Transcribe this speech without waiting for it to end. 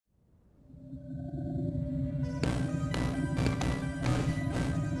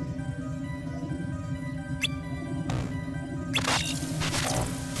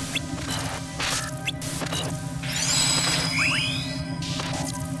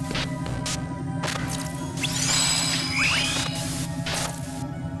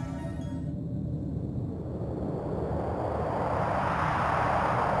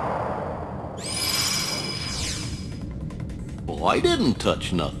I didn't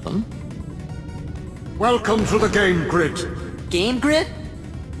touch nothing. Welcome to the game grid. Game grid?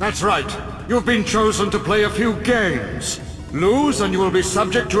 That's right. You've been chosen to play a few games. Lose and you will be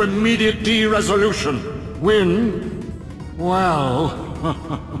subject to immediate de-resolution. Win? Well...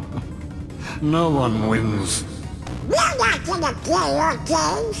 no one wins. We're not gonna play your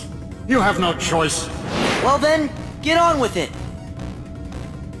games. You have no choice. Well then, get on with it.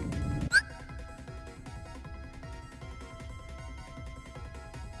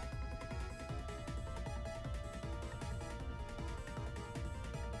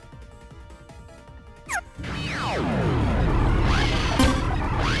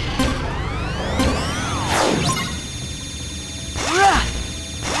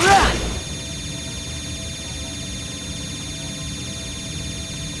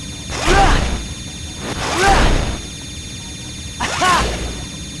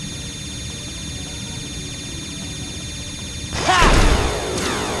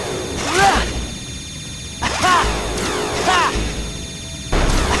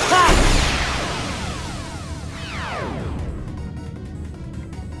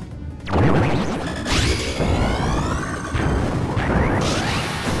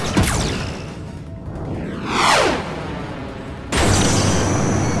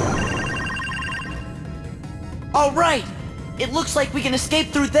 All right! It looks like we can escape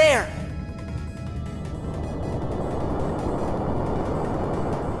through there!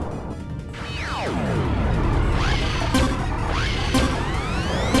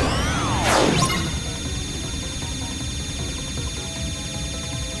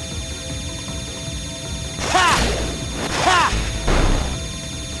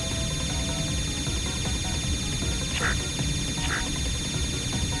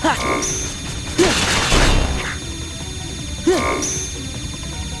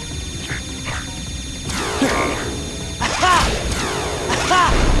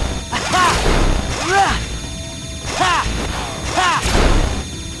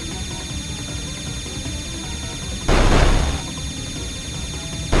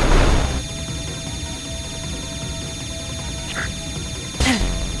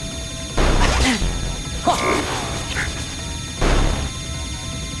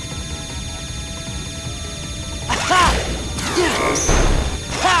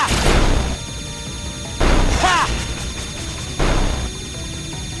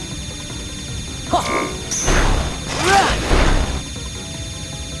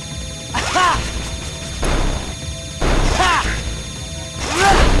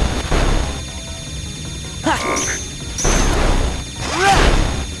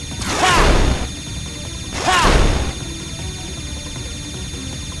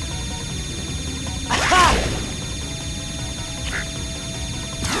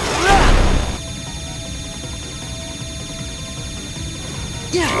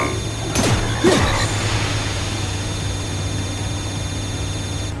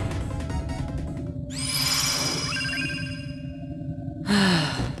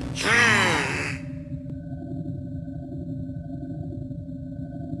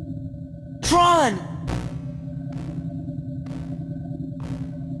 Tron!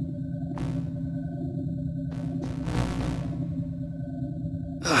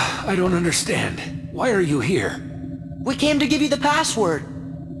 I don't understand. Why are you here? We came to give you the password.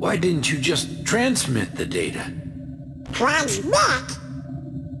 Why didn't you just transmit the data? Transmit?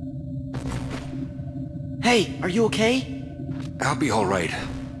 Hey, are you okay? I'll be all right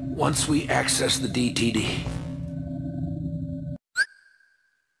once we access the DTD.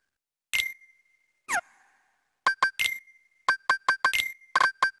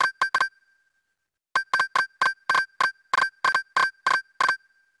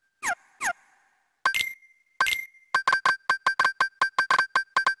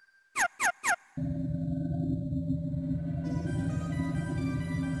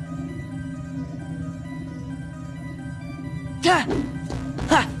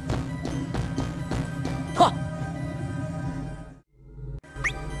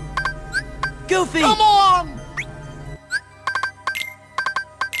 Goofy! Come on!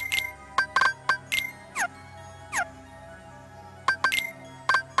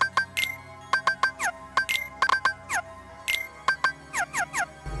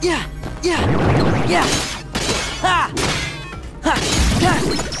 Yeah! Ha! Ha!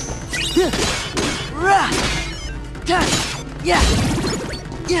 Ra! Yeah!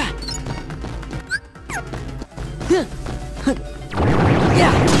 Yeah!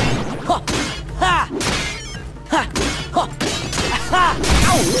 Ha! Ha! Ha! Ha!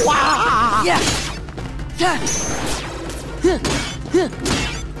 Ow! Yeah!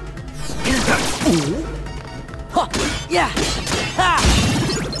 Yeah! Ha!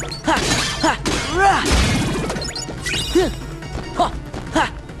 Ha! Ha! Rah! Ha! Ha!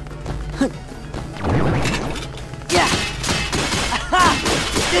 Yeah! Aha!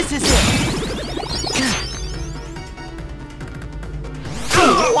 This is it!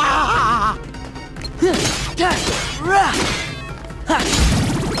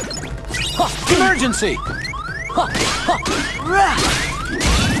 Emergency!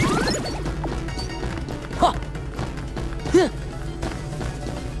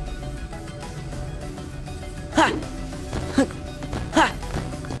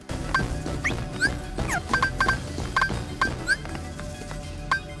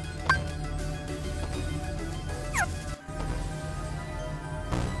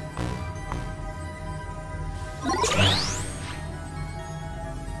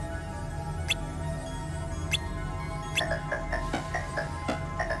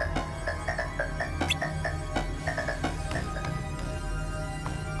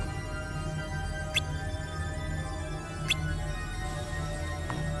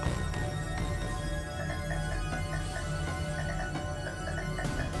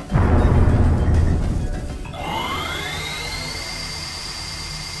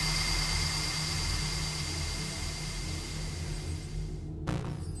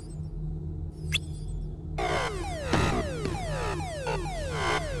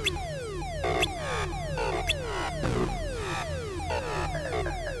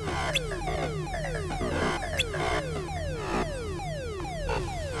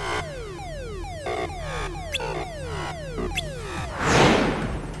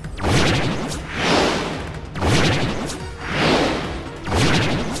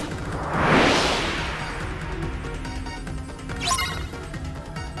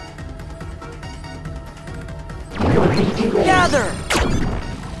 Gather!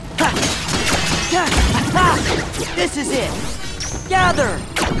 Ha! Ha! Ha! This is it! Gather!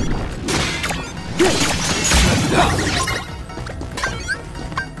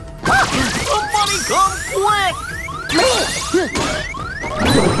 Somebody come quick!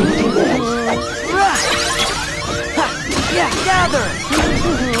 Yeah, gather!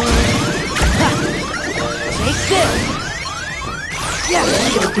 Take this! Yeah!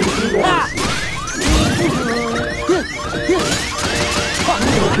 Ha!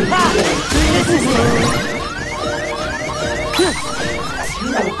 This is it!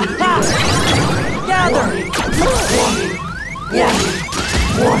 Gather! Yeah!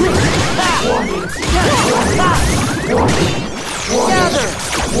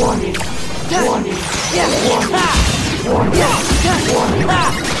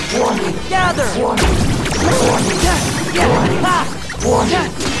 Gather!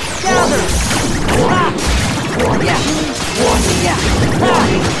 Gather!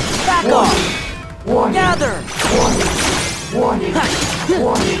 Back off! Gather!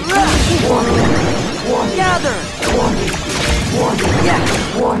 Gather! Gather!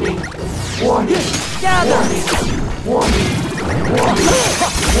 Gather!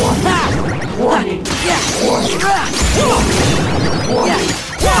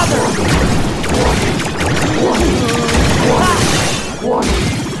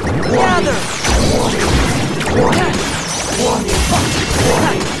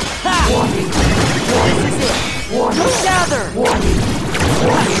 This is it! Gather!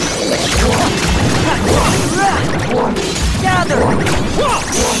 Gather!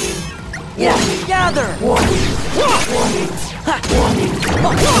 Yeah, gather!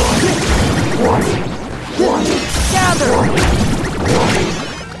 Gather!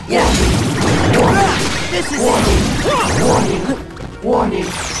 Yeah! This is it! Warning!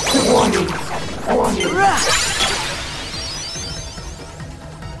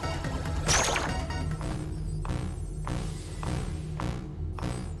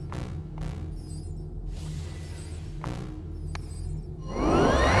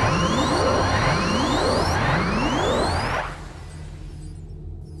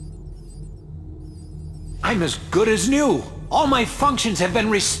 I'm as good as new. All my functions have been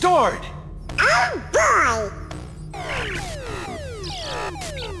restored. Oh boy!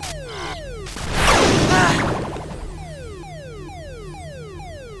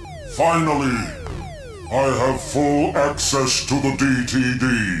 Finally, I have full access to the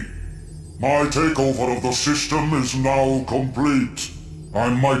DTD. My takeover of the system is now complete. I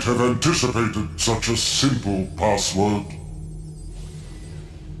might have anticipated such a simple password.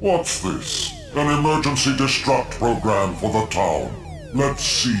 What's this? An emergency destruct program for the town. Let's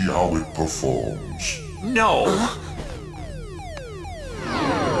see how it performs. No!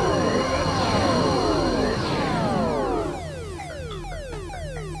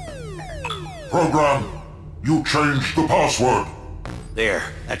 Program, You changed the password. There,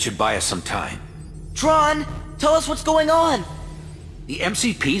 that should buy us some time. Tron, tell us what's going on. The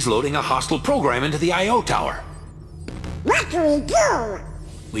MCP's loading a hostile program into the I.O. tower. What do we do?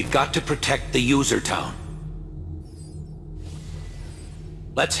 We've got to protect the user town.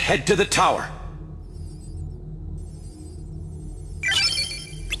 Let's head to the tower.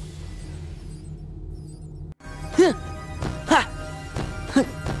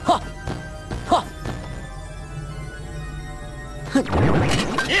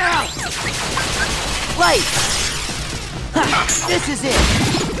 Light! This is it!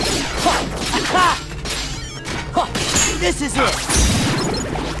 This is it!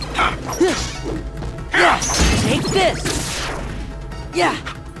 Take this! Yeah!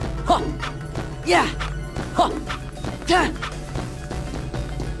 Yeah!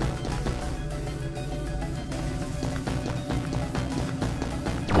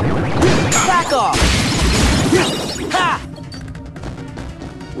 Back off! Ha!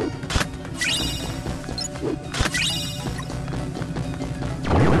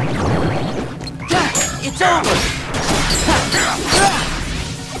 It's over!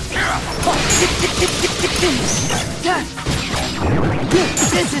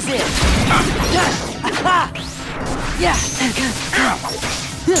 This is it! Yeah!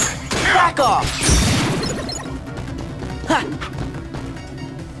 Back off!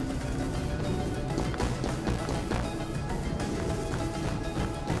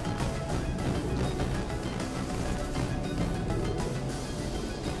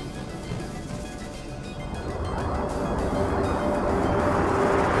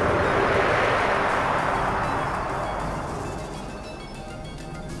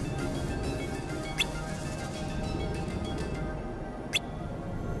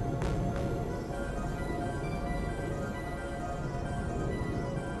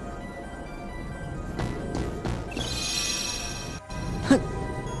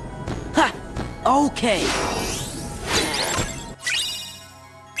 Okay.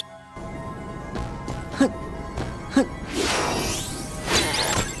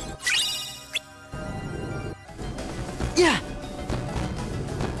 Yeah.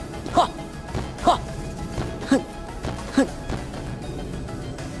 Ha. Ha.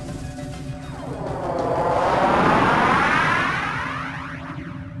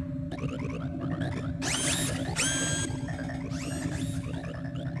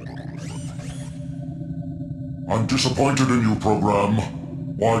 I'm disappointed in you, program.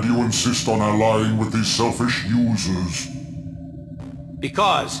 Why do you insist on allying with these selfish users?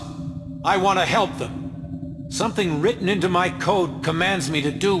 Because I want to help them. Something written into my code commands me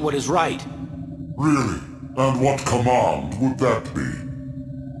to do what is right. Really? And what command would that be?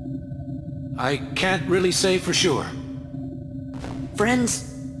 I can't really say for sure. Friends,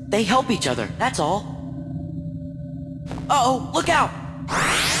 they help each other, that's all. Uh-oh, look out!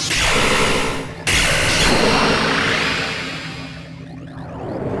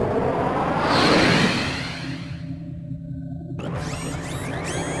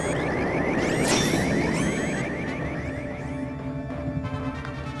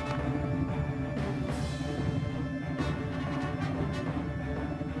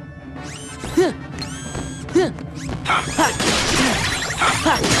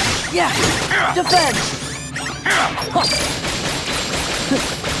 Yeah! Defend!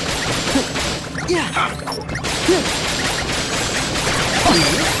 Yeah!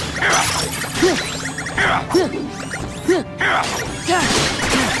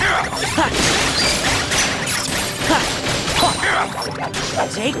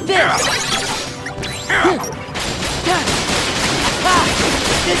 Take this!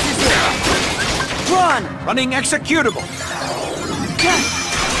 This is it! Run! Running executable!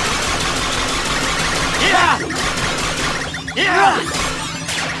 Yeah! Yeah!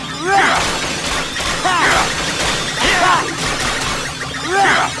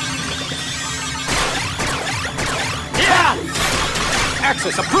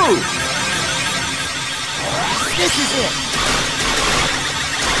 Access approved! This is it!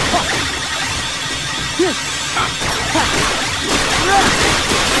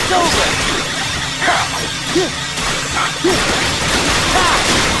 It's over!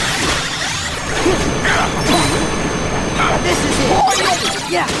 This is it!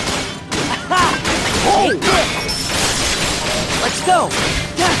 Yeah! Take this! Let's go!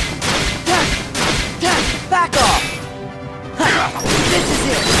 Back off! This is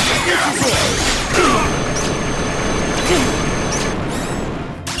it! This is it!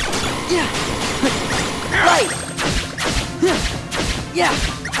 Right! Yeah!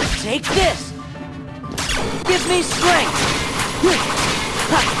 Take this! Give me strength!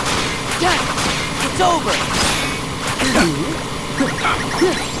 It's over! This is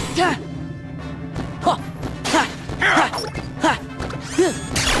it!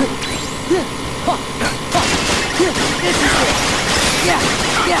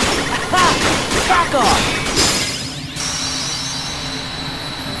 Yeah! Back off!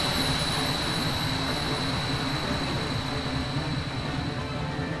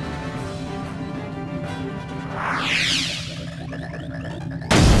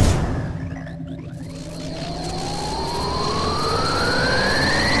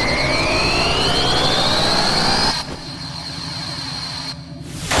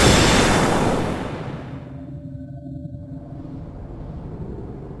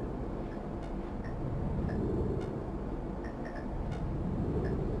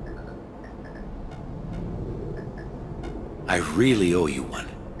 I really owe you one.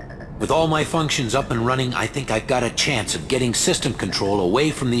 With all my functions up and running, I think I've got a chance of getting system control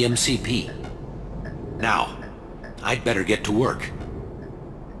away from the MCP. Now, I'd better get to work.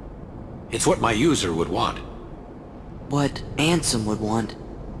 It's what my user would want. What Ansem would want.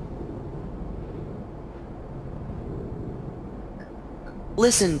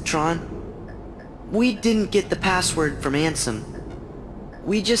 Listen, Tron. We didn't get the password from Ansem.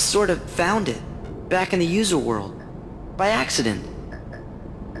 We just sort of found it, back in the user world. By accident.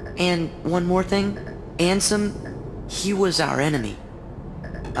 And one more thing, Ansem, he was our enemy.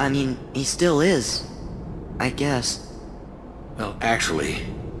 I mean, he still is, I guess. Well, actually,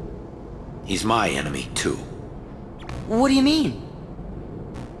 he's my enemy, too. What do you mean?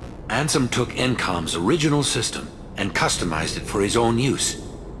 Ansem took Encom's original system and customized it for his own use.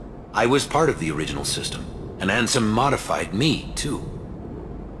 I was part of the original system, and Ansem modified me, too.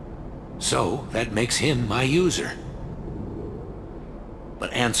 So, that makes him my user.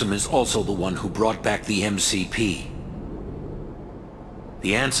 But Ansem is also the one who brought back the MCP.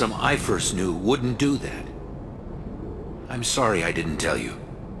 The Ansem I first knew wouldn't do that. I'm sorry I didn't tell you.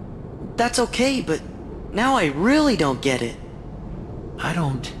 That's okay, but now I really don't get it. I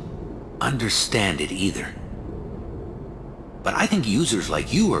don't understand it either. But I think users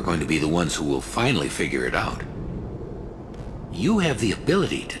like you are going to be the ones who will finally figure it out. You have the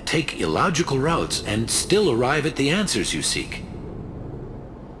ability to take illogical routes and still arrive at the answers you seek.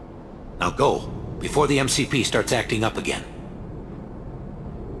 Now go, before the MCP starts acting up again.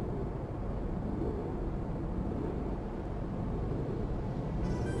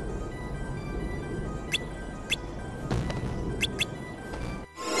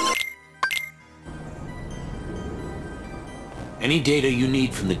 Any data you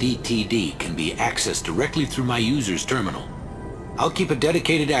need from the DTD can be accessed directly through my user's terminal. I'll keep a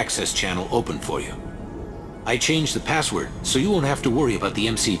dedicated access channel open for you. I changed the password, so you won't have to worry about the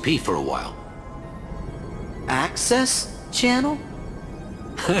MCP for a while. Access channel?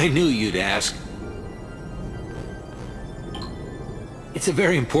 I knew you'd ask. It's a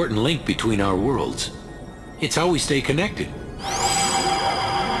very important link between our worlds. It's how we stay connected.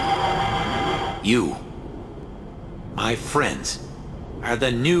 You, my friends, are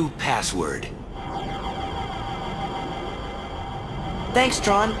the new password. Thanks,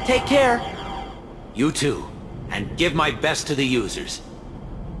 Tron. Take care. You too. And give my best to the users.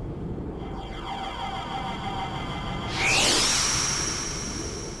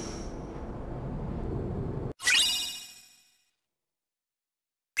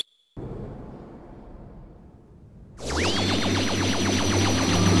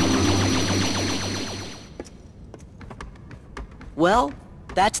 Well,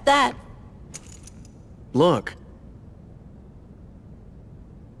 that's that. Look.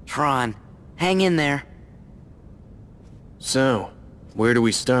 Tron, hang in there. So, where do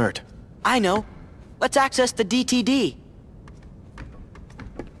we start? I know. Let's access the DTD.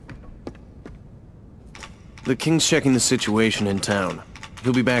 The King's checking the situation in town.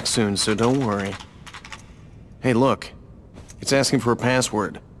 He'll be back soon, so don't worry. Hey, look. It's asking for a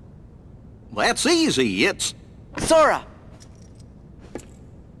password. That's easy, it's... Sora!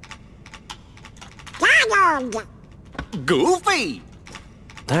 Donald! Goofy!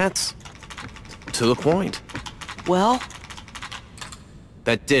 That's... to the point. Well?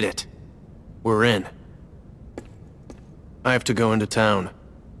 That did it. We're in. I have to go into town.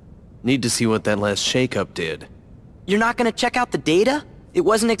 Need to see what that last shakeup did. You're not gonna check out the data? It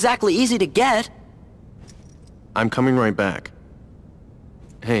wasn't exactly easy to get. I'm coming right back.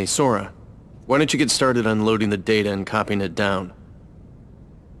 Hey, Sora. Why don't you get started unloading the data and copying it down?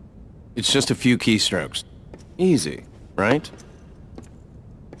 It's just a few keystrokes. Easy, right?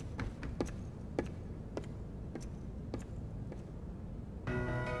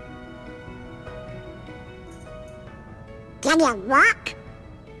 Can you walk?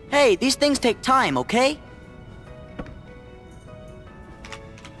 Hey, these things take time, okay?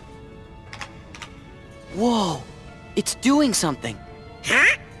 Whoa, it's doing something.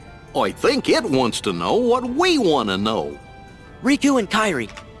 Huh? I think it wants to know what we want to know. Riku and Kairi.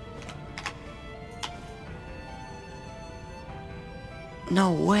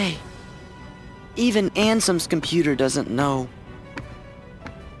 No way. Even Ansem's computer doesn't know.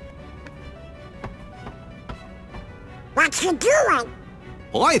 What you doing?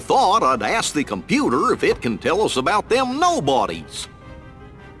 I thought I'd ask the computer if it can tell us about them nobodies.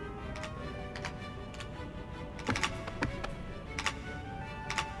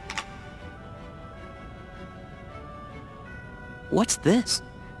 What's this?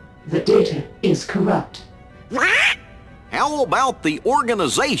 The data is corrupt. What? How about the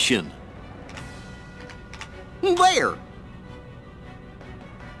organization? There!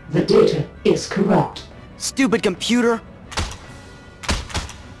 The data is corrupt. Stupid computer.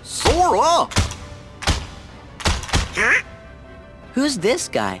 Sora! Huh? Who's this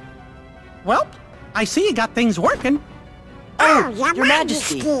guy? Well, I see you got things working. Oh, Your Your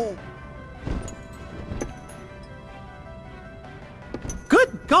Majesty.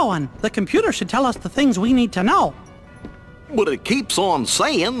 Good going. The computer should tell us the things we need to know. But it keeps on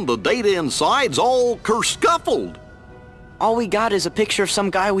saying the data inside's all kerscuffled. All we got is a picture of some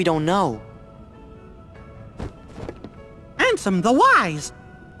guy we don't know. Ansem the Wise.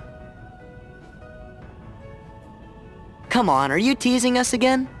 Come on, are you teasing us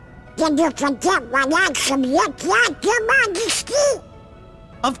again? Did you forget what Ansem looked like, Your Majesty?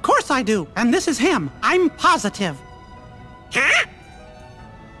 Of course I do, and this is him. I'm positive. Huh?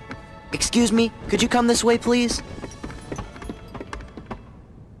 Excuse me, could you come this way, please?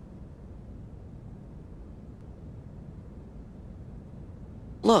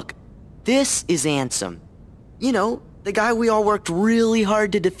 Look, this is Ansem. You know, the guy we all worked really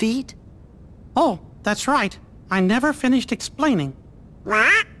hard to defeat. Oh, that's right. I never finished explaining.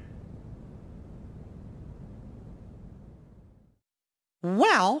 What?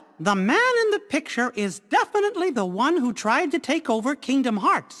 Well, the man in the picture is definitely the one who tried to take over Kingdom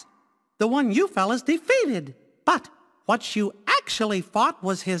Hearts. The one you fellas defeated. But what you actually fought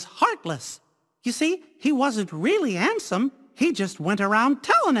was his Heartless. You see, he wasn't really Ansem. He just went around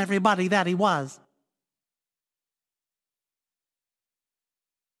telling everybody that he was.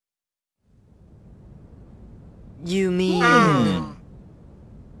 You mean...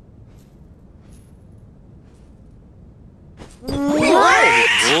 What?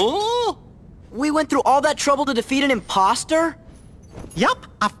 Huh? We went through all that trouble to defeat an imposter? Yup,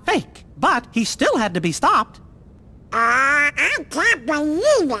 a fake. But he still had to be stopped. I can't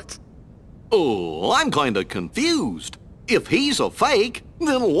believe it. Oh, I'm kinda confused. If he's a fake,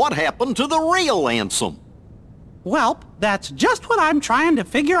 then what happened to the real Ansem? Welp, that's just what I'm trying to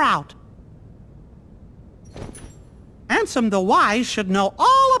figure out. Ansem the Wise should know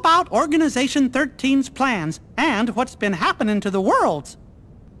all about Organization 13's plans and what's been happening to the worlds.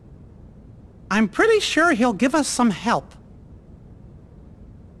 I'm pretty sure he'll give us some help.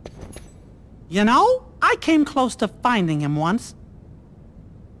 You know, I came close to finding him once.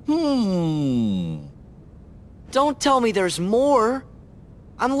 Don't tell me there's more.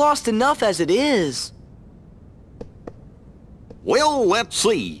 I'm lost enough as it is. Well, let's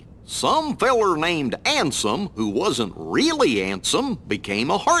see. Some feller named Ansem, who wasn't really Ansem,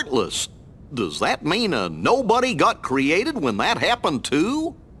 became a Heartless. Does that mean a nobody got created when that happened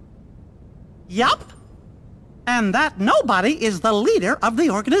too? Yup. And that nobody is the leader of the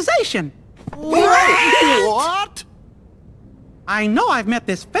organization. What? I know I've met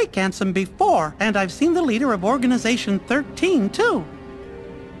this fake Ansem before, and I've seen the leader of Organization 13 too.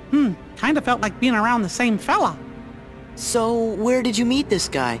 Kinda felt like being around the same fella. So, where did you meet this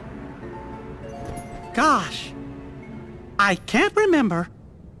guy? Gosh, I can't remember.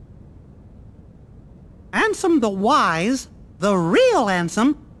 Ansem the Wise, the real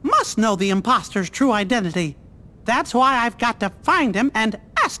Ansem, must know the imposter's true identity. That's why I've got to find him and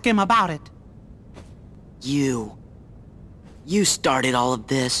ask him about it. You started all of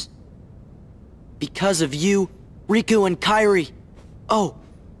this. Because of you, Riku and Kairi. Oh,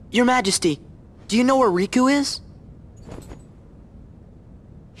 Your Majesty, do you know where Riku is?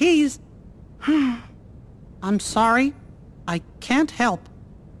 He's... I'm sorry. I can't help.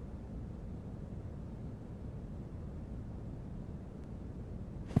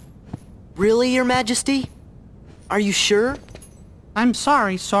 Really, Your Majesty? Are you sure? I'm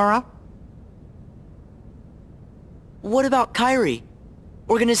sorry, Sora. What about Kairi?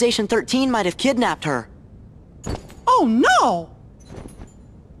 Organization 13 might have kidnapped her. Oh no!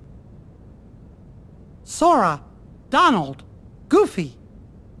 Sora, Donald, Goofy.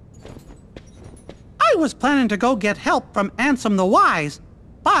 I was planning to go get help from Ansem the Wise,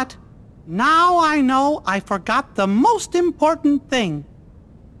 but now I know I forgot the most important thing.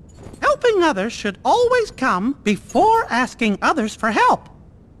 Helping others should always come before asking others for help.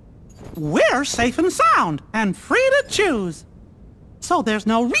 We're safe and sound and free to choose. So there's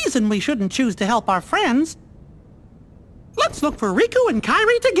no reason we shouldn't choose to help our friends. Let's look for Riku and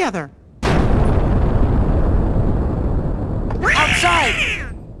Kairi together. Outside!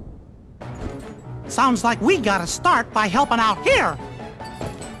 Sounds like we gotta start by helping out here.